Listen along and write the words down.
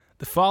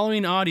The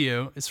following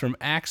audio is from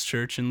Axe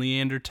Church in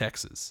Leander,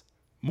 Texas.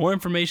 More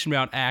information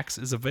about Axe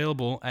is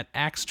available at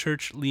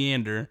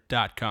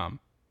axechurchleander.com.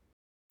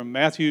 From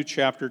Matthew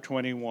chapter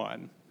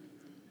 21.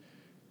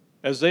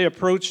 As they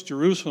approached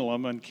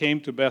Jerusalem and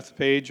came to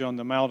Bethphage on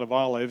the Mount of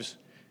Olives,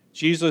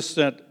 Jesus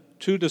sent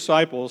 2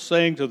 disciples,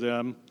 saying to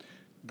them,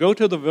 "Go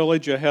to the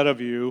village ahead of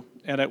you,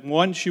 and at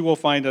once you will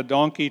find a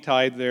donkey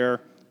tied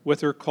there with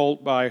her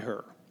colt by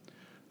her.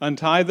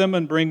 Untie them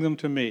and bring them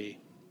to me.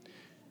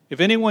 If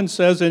anyone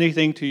says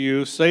anything to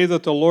you, say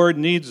that the Lord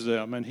needs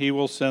them, and he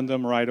will send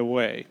them right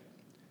away."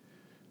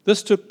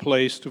 This took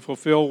place to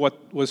fulfill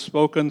what was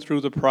spoken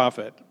through the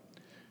prophet.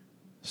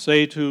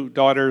 "Say to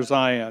daughter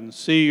Zion,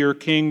 see, your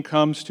king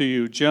comes to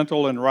you,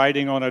 gentle and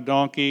riding on a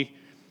donkey,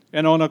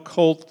 and on a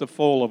colt the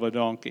foal of a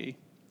donkey."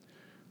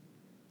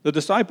 The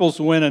disciples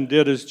went and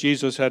did as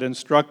Jesus had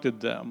instructed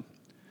them.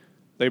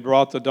 They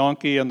brought the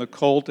donkey and the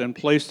colt and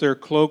placed their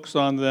cloaks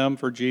on them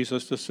for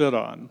Jesus to sit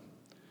on.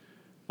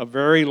 A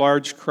very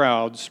large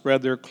crowd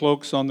spread their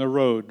cloaks on the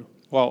road,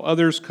 while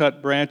others cut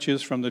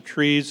branches from the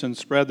trees and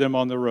spread them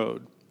on the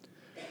road.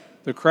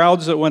 The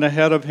crowds that went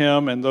ahead of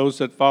him and those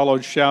that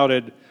followed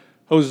shouted,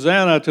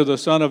 "Hosanna to the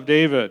Son of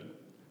David!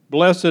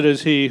 Blessed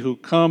is he who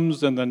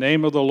comes in the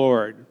name of the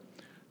Lord!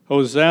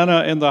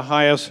 Hosanna in the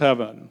highest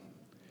heaven!"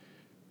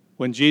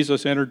 When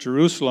Jesus entered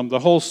Jerusalem, the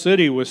whole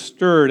city was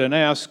stirred and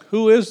asked,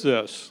 "Who is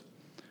this?"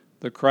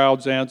 The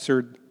crowds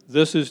answered,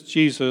 "This is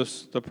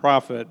Jesus, the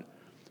prophet,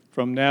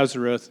 from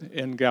Nazareth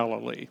in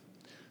Galilee."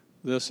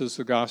 This is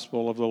the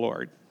gospel of the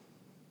Lord.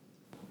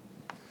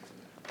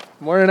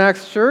 Morning,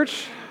 Axe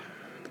Church.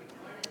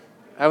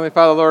 Heavenly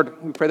Father,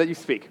 Lord, we pray that you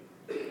speak.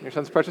 In your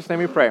Son's precious name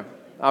we pray.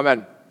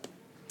 Amen.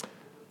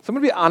 So I'm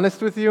going to be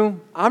honest with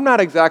you. I'm not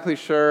exactly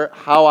sure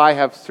how I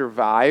have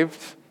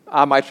survived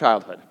my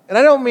childhood. And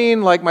I don't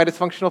mean like my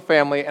dysfunctional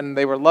family and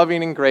they were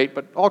loving and great,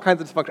 but all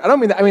kinds of dysfunction. I don't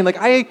mean that. I mean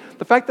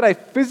the fact that I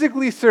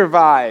physically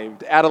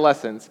survived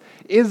adolescence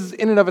is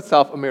in and of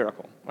itself a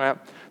miracle. Right?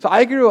 So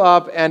I grew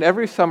up, and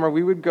every summer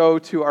we would go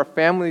to our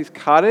family's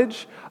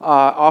cottage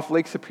off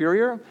Lake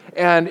Superior,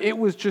 and it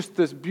was just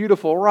this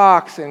beautiful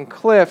rocks and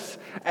cliffs,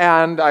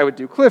 and I would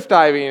do cliff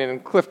diving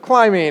and cliff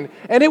climbing,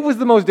 and it was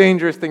the most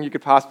dangerous thing you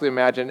could possibly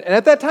imagine. And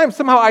at that time,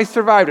 somehow I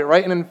survived it,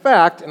 right? And in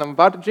fact, and I'm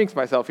about to jinx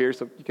myself here,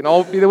 so you can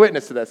all be the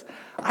witness to this,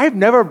 I've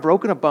never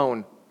broken a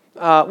bone,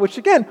 which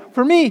again,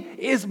 for me,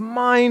 is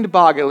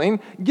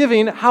mind-boggling,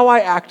 given how I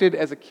acted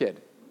as a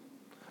kid.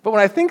 But when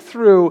I think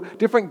through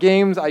different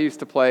games I used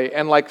to play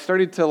and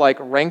started to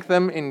rank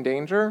them in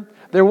danger,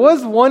 there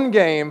was one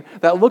game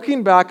that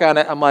looking back on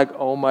it, I'm like,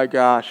 oh my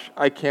gosh,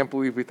 I can't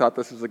believe we thought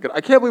this was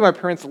I can't believe my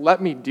parents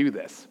let me do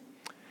this.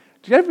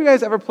 Did any of you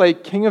guys ever play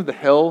King of the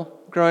Hill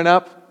growing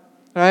up?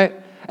 Right?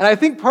 And I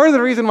think part of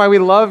the reason why we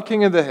love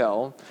King of the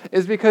Hill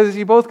is because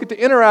you both get to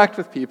interact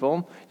with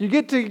people, you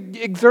get to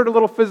exert a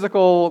little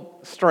physical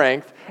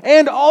strength,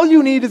 and all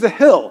you need is a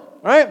hill,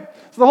 right?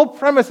 So the whole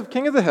premise of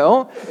King of the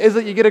Hill is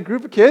that you get a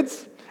group of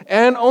kids,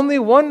 and only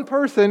one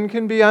person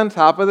can be on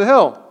top of the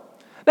hill.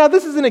 Now,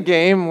 this isn't a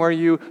game where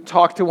you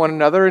talk to one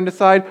another and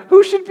decide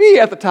who should be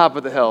at the top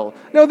of the hill.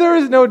 No, there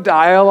is no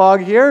dialogue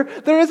here.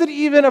 There isn't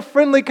even a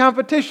friendly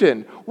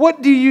competition.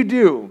 What do?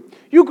 You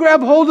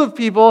grab hold of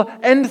people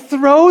and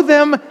throw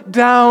them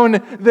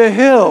down the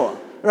hill,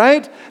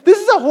 right? This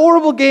is a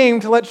horrible game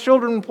to let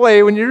children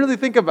play when you really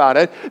think about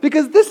it,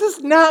 because this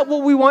is not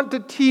what we want to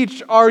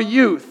teach our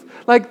youth.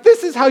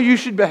 This is how you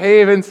should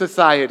behave in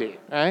society,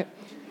 right?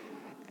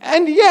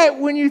 And yet,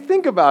 when you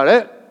think about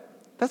it,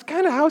 that's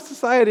kind of how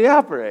society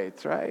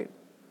operates, right?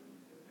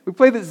 We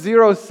play this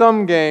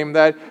zero-sum game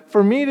that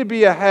for me to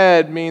be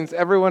ahead means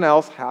everyone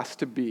else has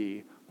to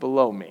be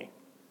below me.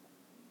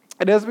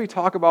 And as we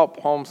talk about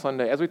Palm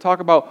Sunday, as we talk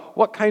about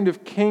what kind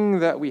of king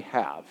that we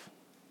have,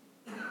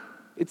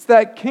 it's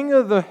that king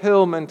of the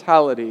hill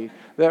mentality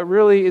that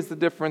really is the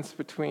difference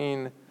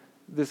between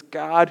this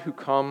God who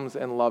comes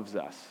and loves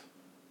us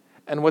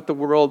and what the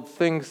world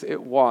thinks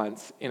it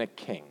wants in a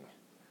king,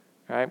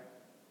 right?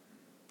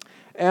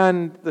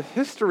 And the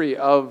history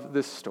of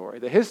this story,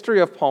 the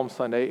history of Palm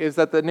Sunday, is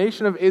that the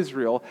nation of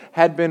Israel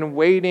had been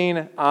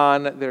waiting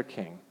on their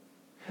king.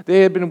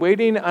 They had been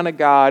waiting on a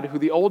God who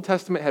the Old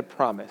Testament had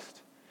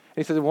promised. And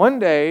he said, one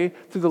day,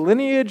 through the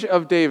lineage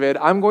of David,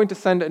 I'm going to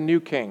send a new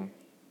king.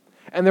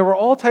 And there were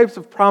all types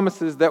of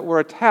promises that were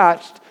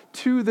attached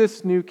to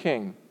this new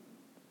king.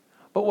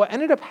 But what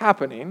ended up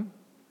happening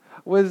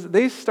was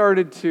they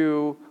started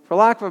to, for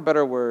lack of a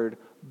better word,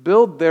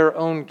 build their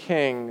own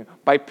king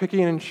by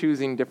picking and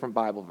choosing different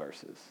Bible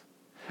verses.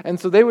 And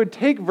so they would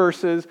take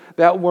verses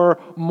that were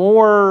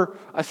more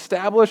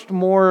established,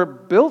 more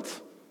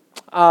built,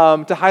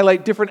 to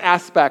highlight different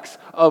aspects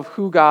of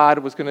who God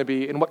was going to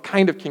be and what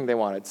kind of king they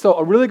wanted. So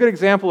a really good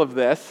example of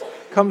this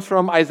comes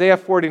from Isaiah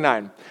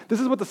 49. This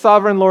is what the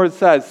sovereign Lord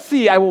says.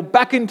 "See, I will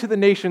beckon to the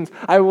nations.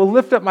 I will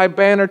lift up my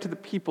banner to the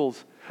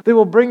peoples. They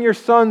will bring your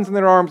sons in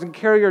their arms and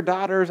carry your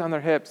daughters on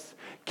their hips.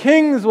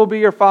 Kings will be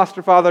your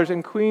foster fathers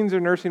and queens your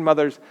nursing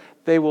mothers.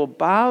 They will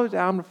bow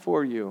down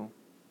before you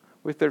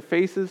with their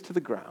faces to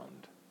the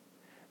ground.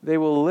 They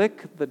will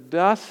lick the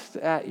dust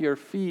at your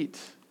feet.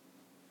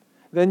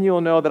 Then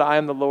you'll know that I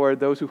am the Lord.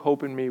 Those who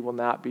hope in me will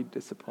not be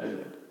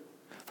disappointed.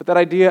 But that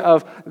idea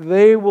of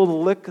they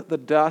will lick the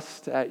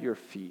dust at your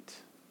feet.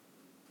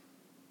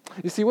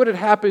 You see, what had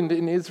happened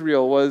in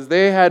Israel was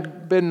they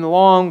had been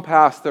long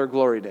past their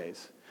glory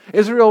days.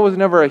 Israel was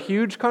never a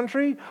huge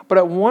country, but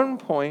at one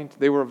point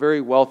they were a very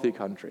wealthy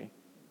country.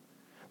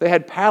 They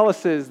had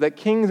palaces that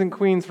kings and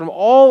queens from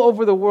all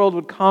over the world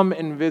would come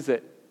and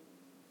visit.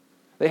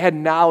 They had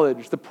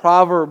knowledge. The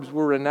Proverbs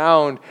were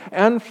renowned.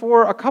 And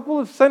for a couple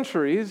of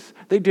centuries,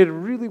 they did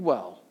really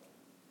well.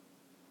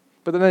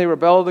 But then they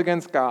rebelled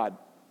against God.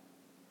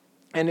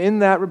 And in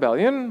that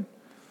rebellion,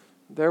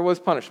 there was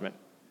punishment.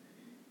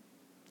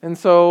 And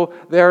so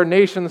their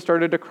nation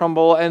started to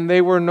crumble, and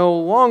they were no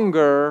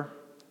longer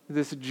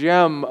this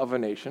gem of a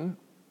nation.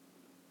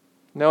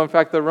 No, in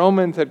fact, the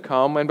Romans had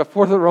come, and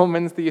before the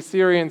Romans, the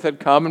Assyrians had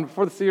come, and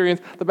before the Assyrians,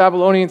 the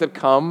Babylonians had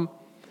come.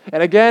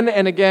 And again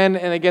and again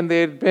and again,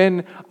 they had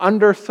been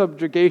under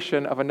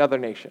subjugation of another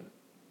nation.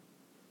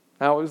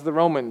 Now it was the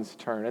Romans'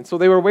 turn. And so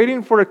they were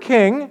waiting for a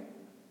king,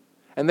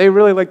 and they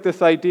really liked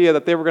this idea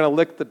that they were going to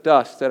lick the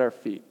dust at our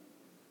feet.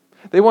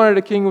 They wanted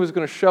a king who was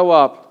going to show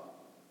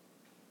up,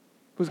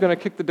 who was going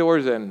to kick the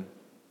doors in,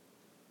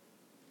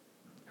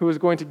 who was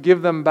going to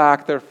give them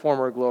back their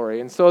former glory.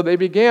 And so they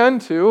began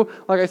to,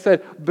 like I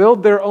said,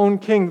 build their own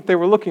king that they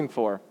were looking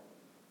for.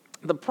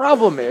 The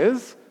problem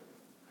is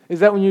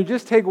that when you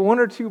just take one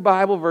or two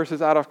Bible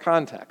verses out of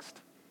context,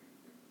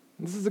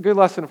 this is a good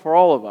lesson for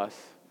all of us,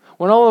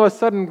 when all of a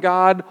sudden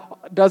God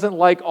doesn't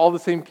like all the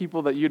same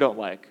people that you don't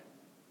like,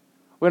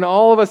 when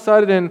all of a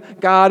sudden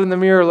God in the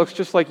mirror looks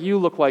just like you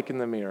look like in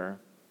the mirror,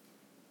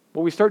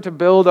 well, we start to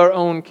build our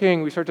own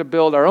king, we start to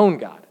build our own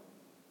God.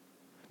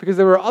 Because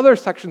there were other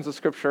sections of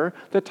Scripture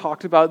that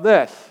talked about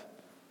this.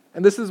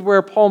 And this is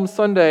where Palm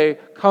Sunday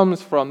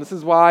comes from. This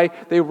is why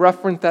they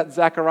reference that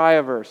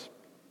Zechariah verse.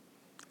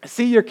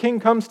 See, your king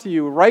comes to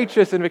you,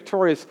 righteous and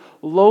victorious,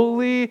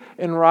 lowly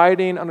and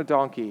riding on a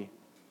donkey,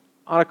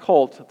 on a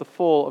colt, the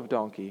foal of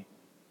donkey.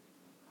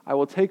 I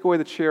will take away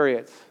the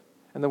chariots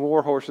and the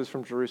war horses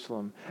from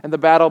Jerusalem, and the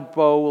battle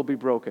bow will be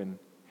broken.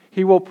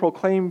 He will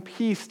proclaim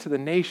peace to the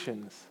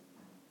nations.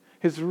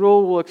 His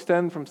rule will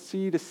extend from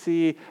sea to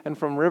sea and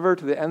from river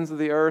to the ends of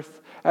the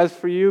earth. As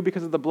for you,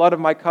 because of the blood of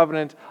my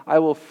covenant, I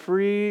will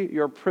free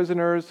your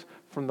prisoners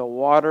from the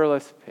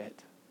waterless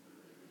pit.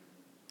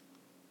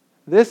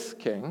 This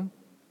king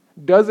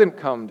doesn't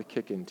come to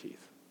kick in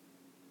teeth.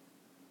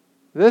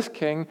 This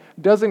king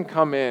doesn't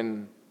come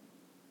in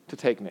to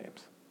take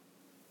names.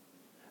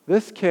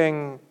 This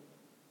king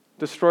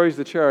destroys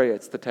the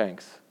chariots, the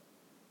tanks.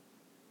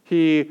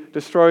 He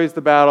destroys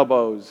the battle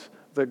bows,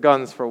 the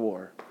guns for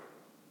war.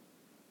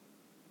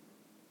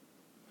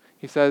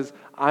 He says,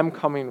 I'm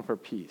coming for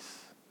peace.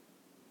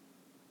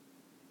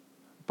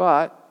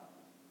 But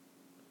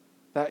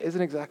that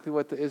isn't exactly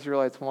what the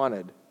Israelites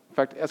wanted. In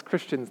fact, as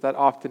Christians, that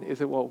often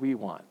isn't what we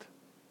want.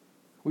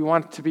 We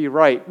want to be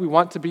right. We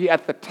want to be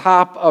at the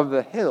top of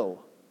the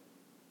hill.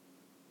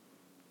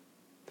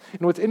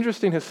 And what's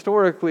interesting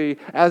historically,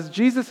 as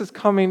Jesus is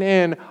coming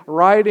in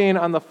riding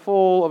on the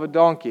foal of a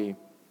donkey,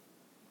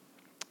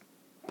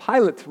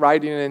 Pilate's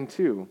riding in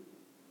too.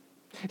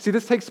 See,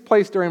 this takes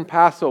place during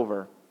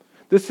Passover.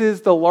 This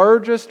is the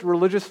largest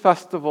religious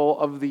festival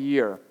of the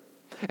year.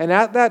 And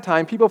at that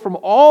time, people from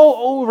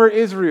all over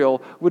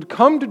Israel would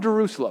come to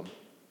Jerusalem,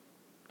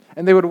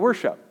 and they would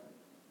worship.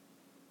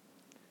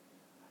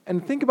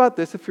 And think about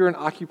this if you're an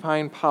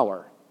occupying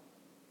power.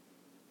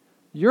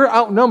 You're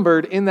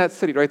outnumbered in that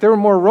city, right? There were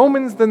more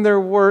Romans than there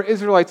were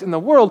Israelites in the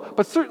world,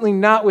 but certainly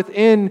not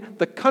within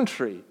the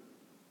country.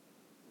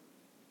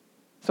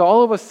 So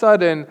all of a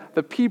sudden,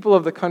 the people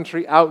of the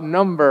country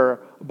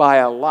outnumber by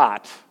a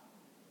lot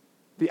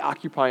the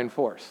occupying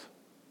force.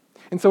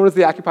 And so what does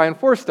the occupying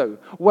force do?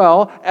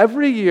 Well,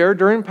 every year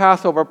during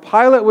Passover,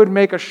 Pilate would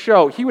make a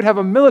show. He would have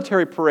a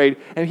military parade,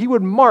 and he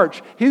would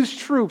march his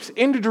troops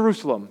into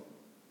Jerusalem.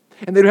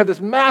 And they would have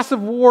this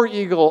massive war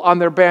eagle on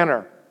their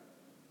banner.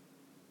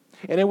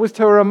 And it was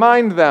to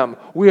remind them,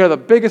 we are the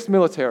biggest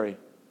military.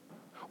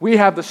 We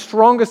have the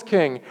strongest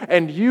king,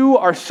 and you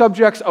are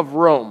subjects of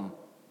Rome.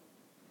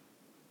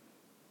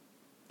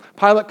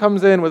 Pilate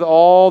comes in with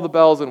all the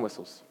bells and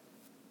whistles.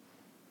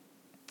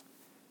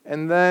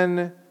 And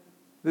then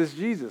this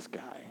Jesus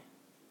guy,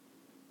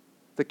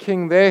 the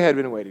king they had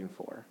been waiting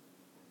for,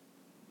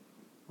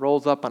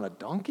 rolls up on a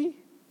donkey?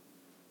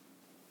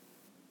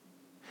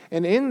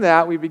 And in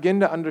that, we begin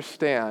to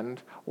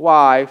understand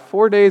why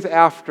 4 days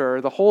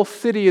after, the whole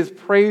city is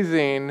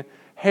praising,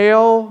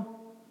 Hail,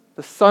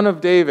 the Son of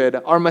David,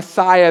 our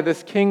Messiah,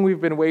 this king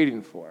we've been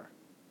waiting for,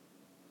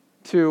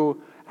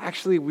 to,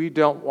 actually, we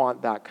don't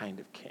want that kind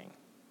of king.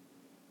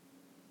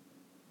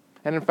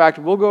 And in fact,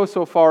 we'll go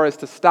so far as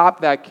to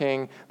stop that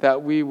king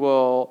that we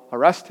will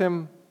arrest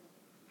him,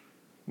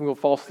 we will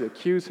falsely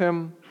accuse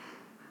him,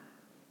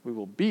 we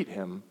will beat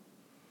him,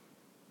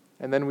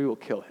 and then we will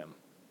kill him.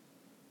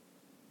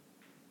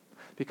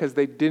 Because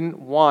they didn't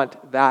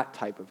want that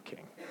type of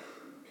king.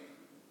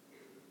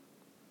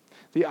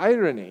 The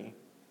irony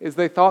is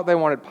they thought they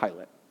wanted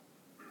Pilate.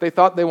 They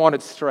thought they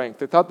wanted strength.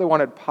 They thought they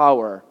wanted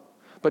power.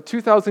 But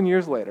 2,000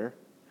 years later,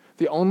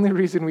 the only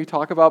reason we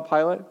talk about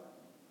Pilate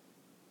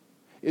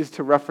is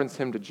to reference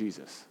him to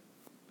Jesus.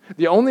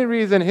 The only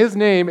reason his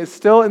name is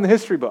still in the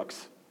history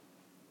books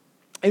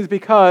is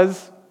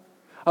because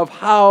of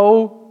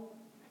how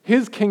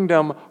his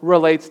kingdom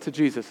relates to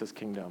Jesus'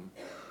 kingdom.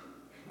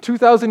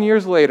 2,000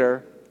 years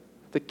later,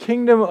 the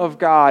kingdom of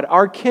God,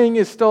 our king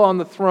is still on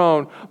the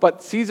throne,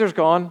 but Caesar's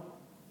gone.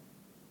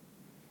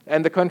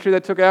 And the country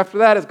that took after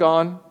that is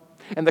gone.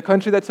 And the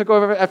country that took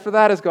over after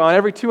that is gone.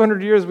 Every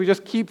 200 years, we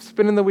just keep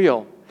spinning the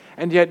wheel.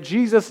 And yet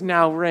Jesus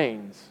now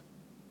reigns.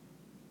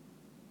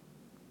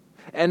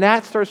 And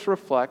that starts to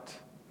reflect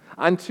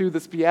onto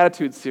this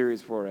Beatitudes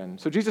series we're in.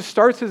 So Jesus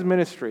starts his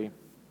ministry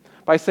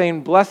by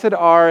saying, blessed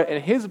are,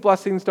 and his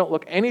blessings don't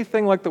look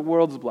anything like the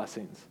world's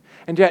blessings.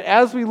 And yet,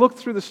 as we look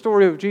through the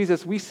story of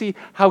Jesus, we see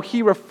how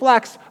he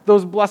reflects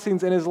those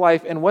blessings in his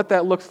life and what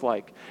that looks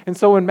like. And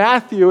so in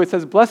Matthew, it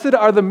says, blessed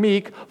are the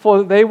meek,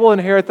 for they will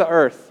inherit the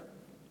earth.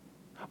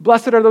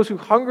 Blessed are those who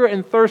hunger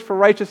and thirst for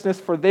righteousness,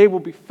 for they will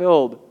be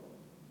filled.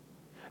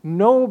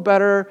 No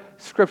better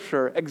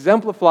scripture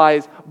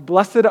exemplifies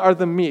blessed are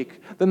the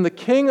meek than the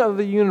King of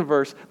the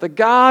universe, the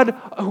God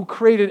who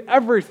created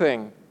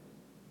everything,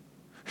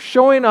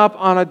 showing up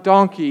on a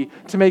donkey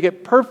to make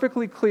it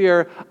perfectly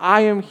clear,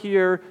 I am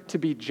here to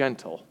be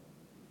gentle.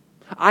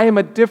 I am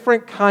a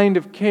different kind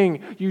of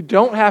king. You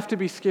don't have to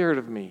be scared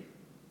of me.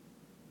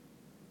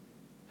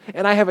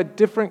 And I have a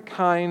different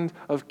kind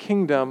of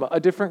kingdom, a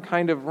different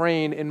kind of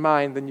reign in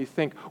mind than you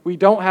think. We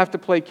don't have to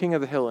play king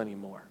of the hill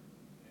anymore.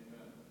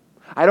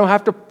 I don't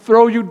have to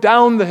throw you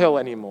down the hill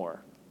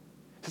anymore.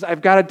 It says,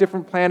 I've got a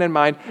different plan in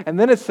mind. And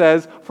then it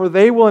says, for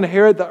they will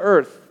inherit the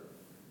earth.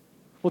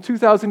 Well,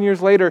 2,000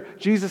 years later,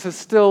 Jesus has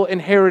still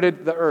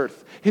inherited the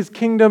earth. His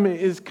kingdom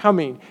is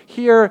coming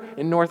here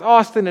in North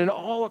Austin and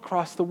all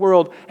across the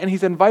world, and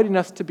he's inviting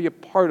us to be a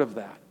part of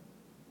that.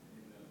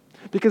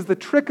 Because the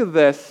trick of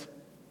this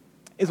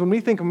is when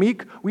we think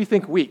meek, we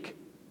think weak.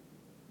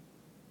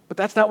 But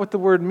that's not what the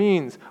word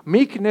means.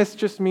 Meekness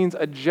just means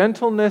a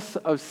gentleness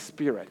of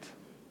spirit.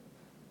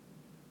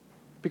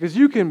 Because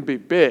you can be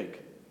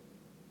big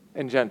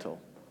and gentle.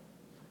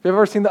 Have you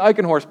ever seen the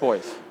Eichenhorst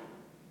boys?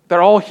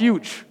 They're all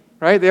huge.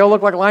 Right? They all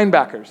look like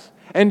linebackers.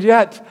 And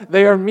yet,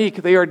 they are meek.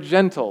 They are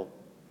gentle.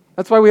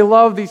 That's why we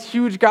love these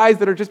huge guys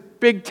that are just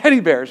big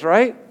teddy bears,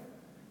 right?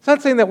 It's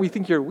not saying that we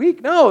think you're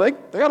weak. No, they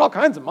got all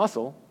kinds of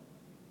muscle.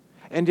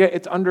 And yet,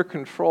 it's under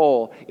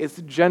control.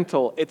 It's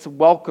gentle. It's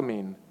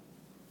welcoming.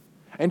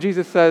 And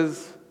Jesus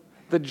says,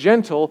 the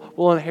gentle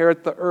will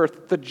inherit the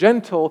earth. The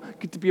gentle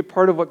get to be a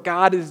part of what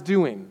God is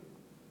doing.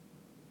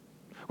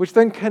 Which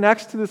then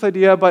connects to this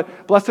idea,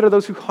 but blessed are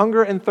those who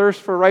hunger and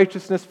thirst for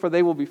righteousness, for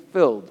they will be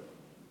filled.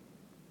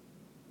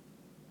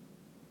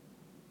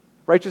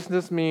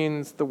 Righteousness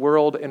means the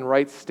world in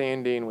right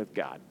standing with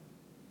God.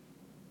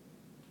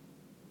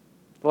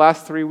 The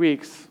last 3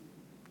 weeks,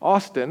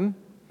 Austin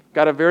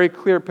got a very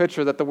clear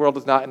picture that the world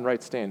is not in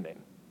right standing.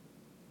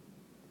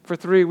 For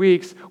 3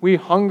 weeks, we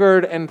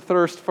hungered and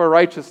thirsted for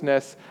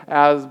righteousness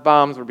as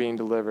bombs were being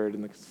delivered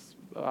in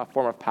the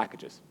form of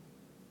packages.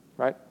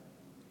 Right?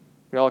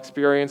 We all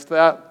experienced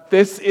that.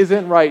 This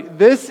isn't right.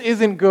 This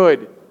isn't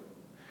good.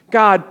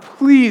 God,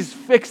 please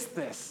fix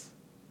this.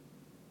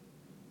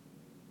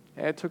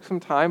 And it took some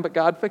time, but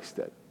God fixed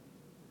it.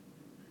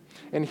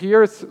 And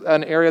here's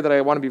an area that I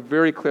want to be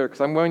very clear,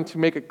 because I'm going to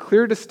make a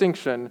clear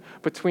distinction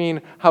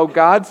between how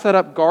God set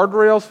up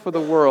guardrails for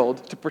the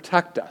world to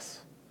protect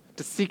us,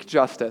 to seek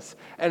justice,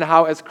 and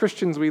how as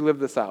Christians we live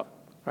this out.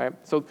 Right?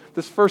 So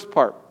this first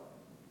part,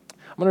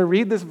 I'm going to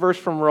read this verse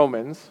from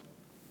Romans.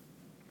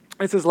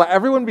 It says, let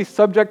everyone be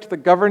subject to the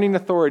governing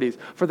authorities,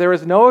 for there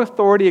is no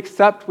authority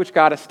except which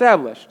God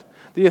established.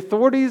 The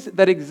authorities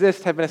that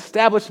exist have been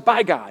established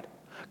by God.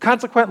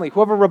 Consequently,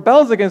 whoever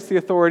rebels against the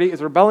authority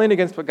is rebelling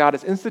against what God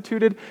has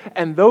instituted,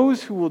 and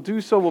those who will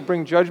do so will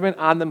bring judgment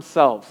on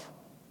themselves.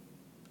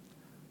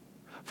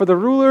 For the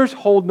rulers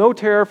hold no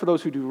terror for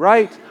those who do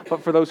right,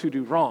 but for those who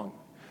do wrong.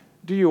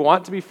 Do you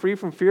want to be free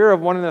from fear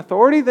of one in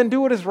authority? Then do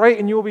what is right,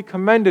 and you will be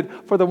commended.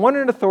 For the one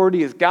in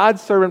authority is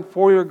God's servant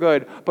for your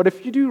good. But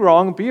if you do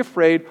wrong, be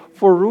afraid,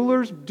 for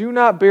rulers do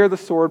not bear the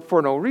sword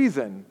for no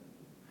reason.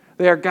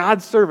 They are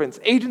God's servants,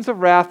 agents of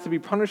wrath to be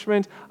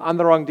punishment on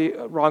the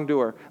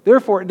wrongdoer.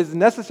 Therefore, it is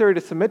necessary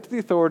to submit to the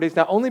authorities,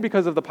 not only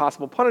because of the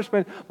possible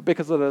punishment, but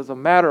because it is a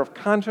matter of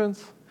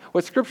conscience.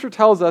 What Scripture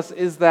tells us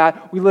is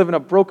that we live in a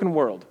broken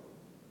world.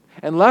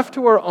 And left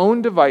to our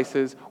own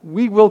devices,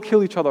 we will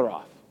kill each other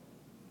off.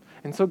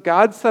 And so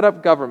God set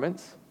up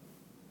governments,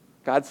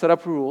 God set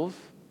up rules,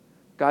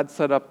 God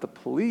set up the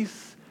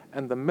police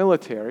and the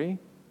military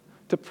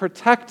to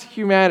protect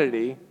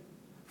humanity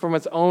from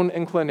its own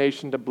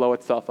inclination to blow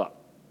itself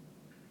up,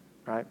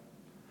 right?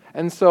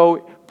 And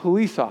so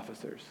police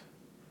officers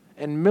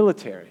and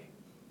military,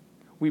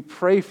 we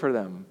pray for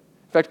them.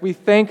 In fact, we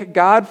thank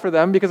God for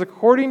them because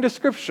according to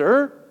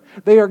Scripture,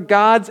 they are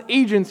God's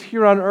agents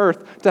here on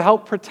earth to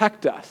help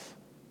protect us,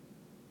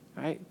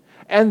 right?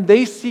 And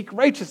they seek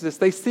righteousness.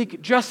 They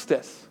seek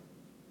justice.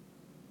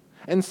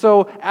 And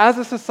so, as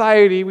a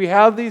society, we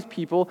have these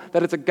people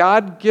that it's a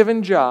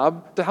God-given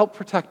job to help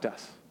protect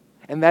us.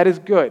 And that is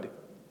good.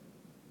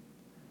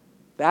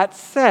 That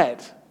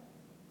said,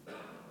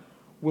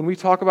 when we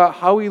talk about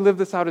how we live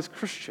this out as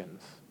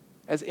Christians,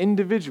 as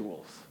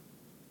individuals,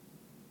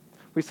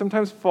 we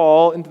sometimes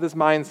fall into this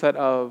mindset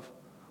of,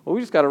 well,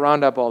 we just got to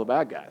round up all the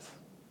bad guys.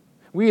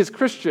 We as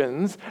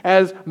Christians,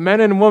 as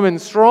men and women,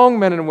 strong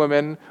men and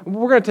women,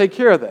 we're going to take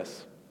care of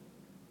this.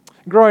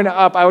 Growing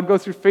up, I would go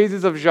through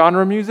phases of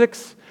genre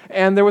musics,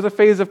 and there was a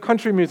phase of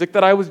country music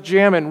that I was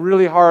jamming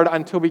really hard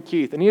on Toby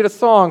Keith. And he had a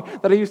song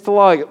that I used to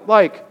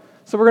like.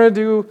 So we're going to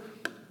do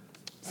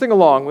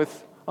sing-along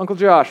with Uncle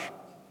Josh.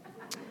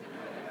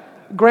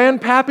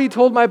 Grandpappy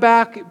told my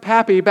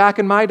pappy back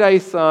in my day,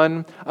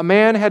 son, a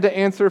man had to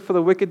answer for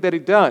the wicked that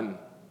he'd done.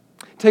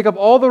 Take up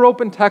all the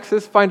rope in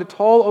Texas, find a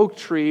tall oak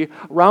tree,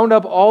 round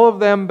up all of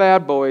them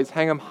bad boys,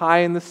 hang them high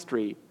in the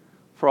street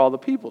for all the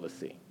people to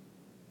see.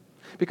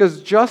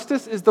 Because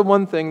justice is the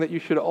one thing that you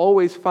should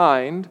always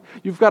find.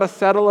 You've got to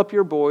saddle up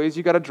your boys,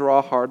 you've got to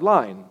draw hard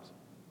lines.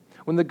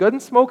 When the gun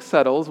smoke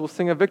settles, we'll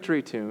sing a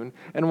victory tune,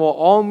 and we'll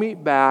all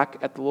meet back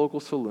at the local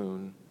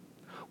saloon.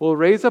 We'll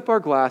raise up our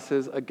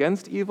glasses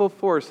against evil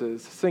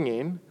forces,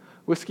 singing,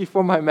 whiskey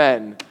for my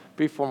men,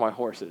 beef for my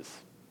horses.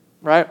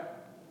 Right?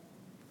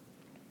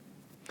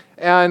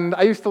 And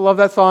I used to love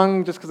that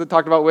song just because it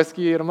talked about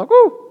whiskey, and I'm like,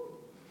 woo!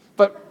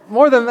 But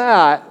more than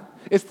that,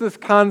 it's this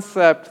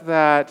concept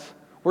that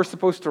we're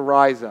supposed to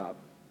rise up.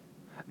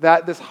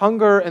 That this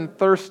hunger and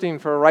thirsting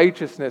for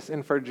righteousness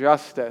and for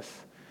justice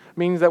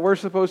means that we're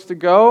supposed to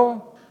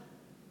go,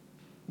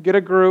 get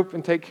a group,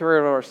 and take care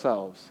of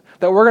ourselves.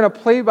 That we're going to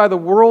play by the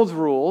world's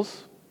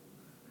rules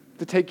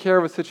to take care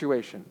of a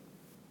situation.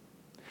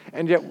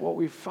 And yet what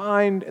we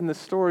find in the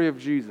story of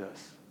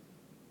Jesus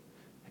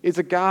is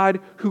a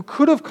God who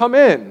could have come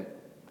in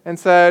and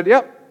said,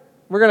 yep,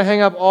 we're going to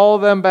hang up all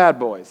them bad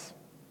boys.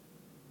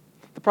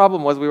 The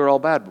problem was we were all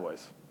bad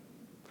boys.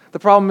 The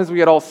problem is we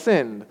had all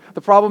sinned.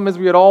 The problem is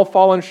we had all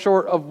fallen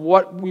short of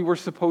what we were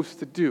supposed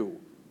to do.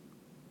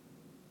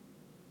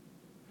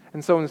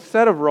 And so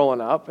instead of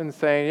rolling up and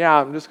saying, yeah,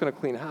 I'm just going to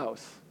clean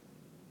house,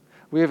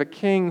 we have a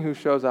king who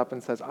shows up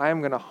and says, I am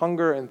going to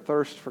hunger and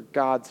thirst for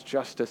God's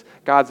justice,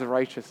 God's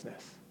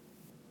righteousness.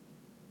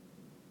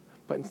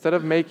 But instead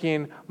of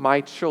making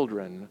my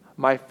children,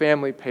 my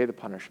family pay the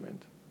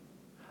punishment,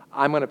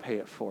 I'm going to pay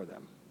it for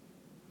them.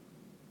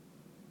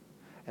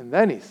 And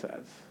then he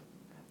says,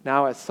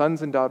 now as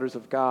sons and daughters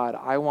of God,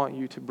 I want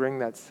you to bring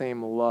that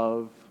same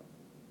love,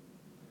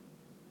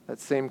 that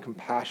same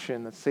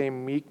compassion, that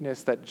same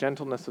meekness, that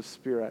gentleness of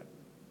spirit.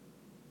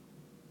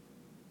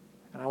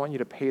 And I want you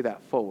to pay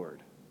that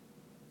forward.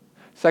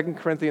 2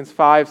 Corinthians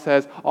 5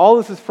 says, all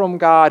this is from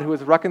God who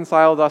has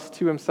reconciled us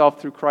to himself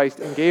through Christ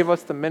and gave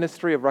us the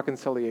ministry of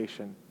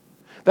reconciliation.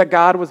 That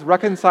God was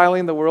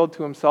reconciling the world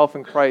to himself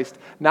in Christ,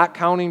 not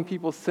counting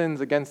people's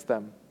sins against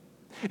them.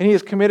 And he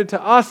has committed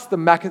to us the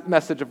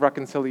message of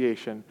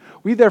reconciliation.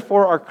 We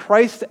therefore are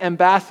Christ's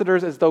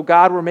ambassadors as though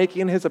God were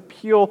making his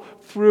appeal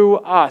through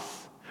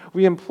us.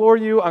 We implore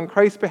you on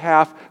Christ's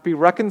behalf, be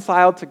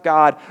reconciled to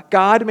God.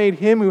 God made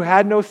him who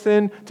had no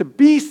sin to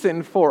be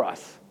sin for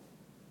us,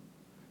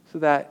 so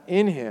that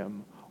in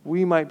him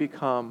we might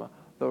become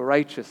the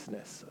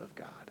righteousness of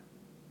God.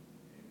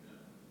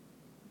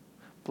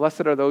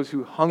 Blessed are those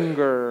who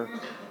hunger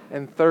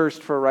and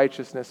thirst for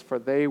righteousness, for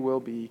they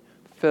will be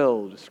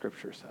filled,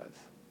 Scripture says.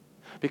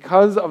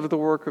 Because of the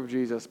work of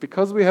Jesus,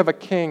 because we have a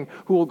king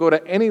who will go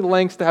to any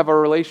lengths to have a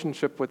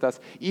relationship with us,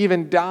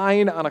 even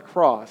dying on a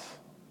cross,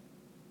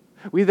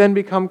 we then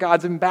become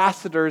God's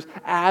ambassadors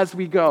as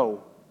we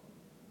go.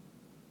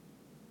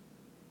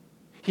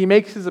 He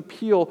makes his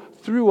appeal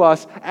through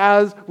us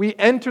as we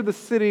enter the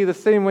city the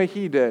same way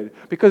he did.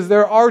 Because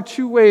there are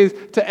two ways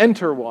to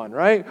enter one,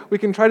 right? We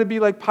can try to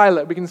be like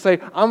Pilate. We can say,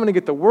 I'm going to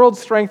get the world's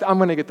strength, I'm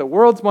going to get the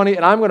world's money,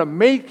 and I'm going to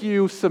make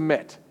you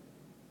submit.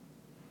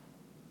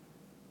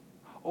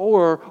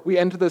 Or we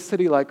enter the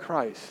city like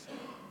Christ.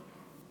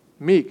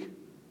 Meek,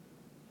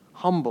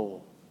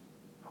 humble,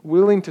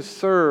 willing to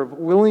serve,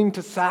 willing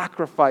to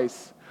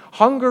sacrifice,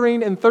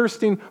 hungering and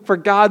thirsting for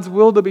God's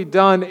will to be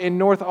done in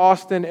North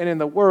Austin and in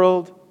the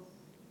world,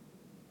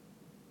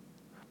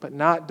 but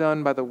not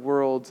done by the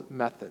world's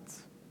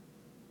methods.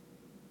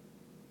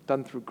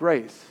 Done through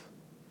grace,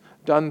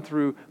 done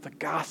through the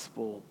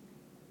gospel.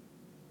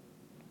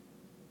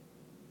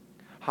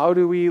 How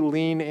do we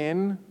lean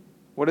in?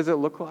 What does it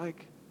look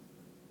like?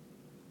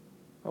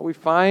 Well, we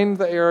find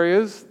the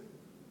areas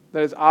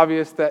that is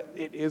obvious that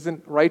it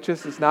isn't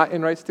righteous, it's not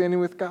in right standing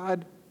with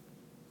God.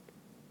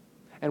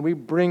 And we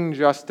bring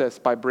justice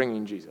by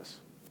bringing Jesus.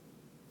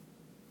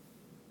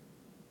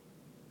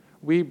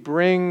 We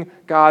bring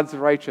God's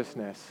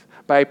righteousness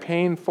by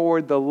paying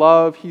forward the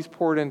love he's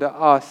poured into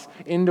us,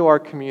 into our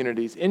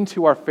communities,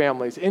 into our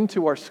families,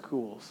 into our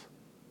schools.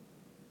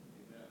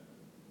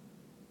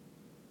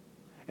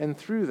 And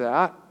through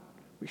that,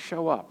 we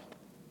show up.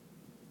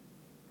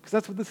 Because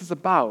that's what this is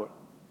about,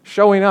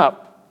 showing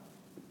up.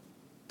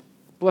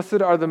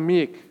 Blessed are the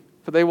meek,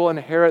 for they will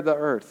inherit the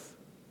earth.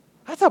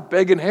 That's a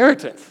big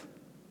inheritance.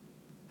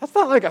 That's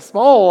not like a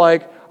small,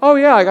 oh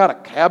yeah, I got a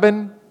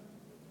cabin,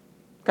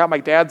 got my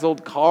dad's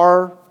old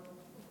car,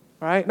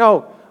 right?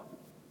 No.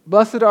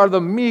 Blessed are the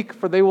meek,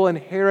 for they will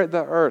inherit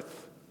the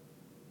earth.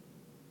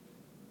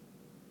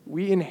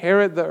 We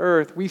inherit the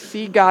earth. We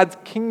see God's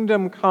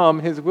kingdom come,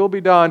 His will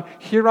be done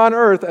here on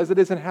earth as it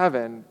is in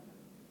heaven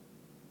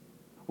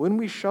when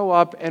we show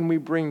up and we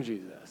bring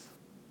Jesus.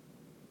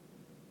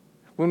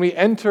 When we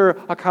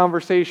enter a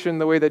conversation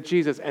the way that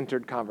Jesus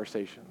entered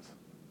conversations.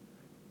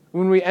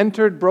 When we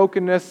entered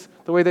brokenness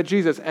the way that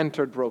Jesus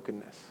entered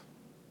brokenness.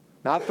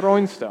 Not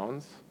throwing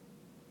stones,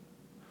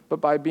 but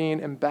by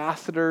being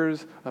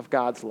ambassadors of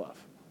God's love.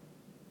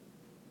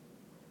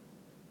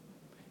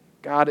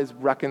 God is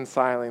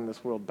reconciling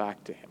this world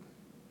back to Him.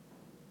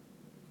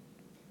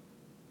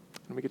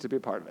 And we get to be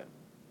a part of it.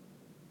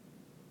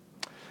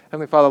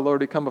 Heavenly Father, Lord,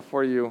 we come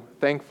before you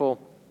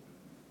thankful,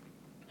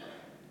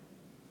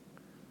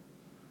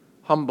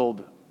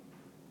 humbled,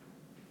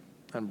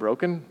 and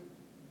broken.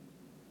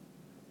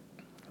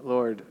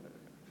 Lord,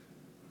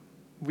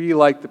 we,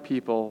 like the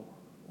people,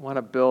 want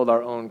to build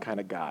our own kind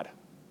of God,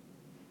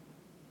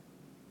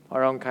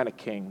 our own kind of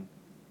king,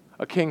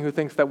 a king who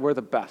thinks that we're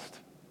the best,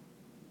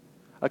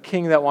 a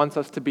king that wants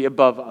us to be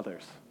above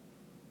others.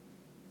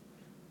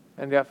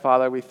 And yet,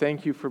 Father, we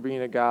thank you for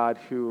being a God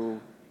who,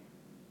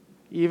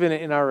 even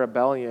in our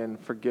rebellion,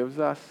 forgives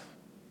us,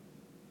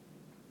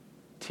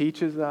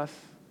 teaches us,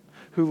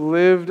 who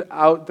lived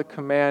out the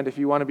command, if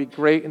you want to be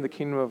great in the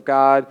kingdom of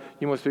God,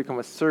 you must become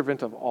a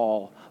servant of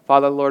all.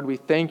 Father, Lord, we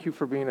thank you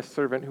for being a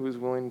servant who is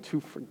willing to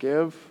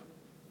forgive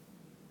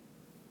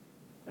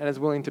and is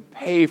willing to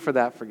pay for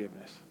that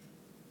forgiveness.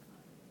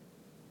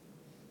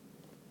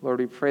 Lord,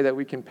 we pray that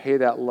we can pay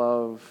that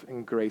love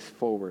and grace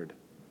forward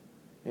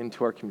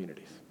into our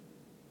communities.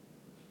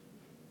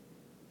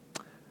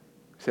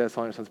 We say this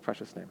all in your Son's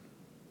precious name.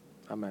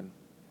 Amen.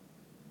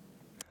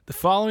 The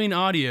following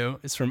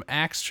audio is from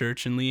Axe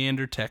Church in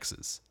Leander,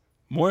 Texas.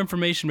 More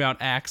information about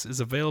Axe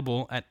is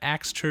available at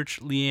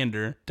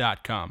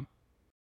axchurchleander.com.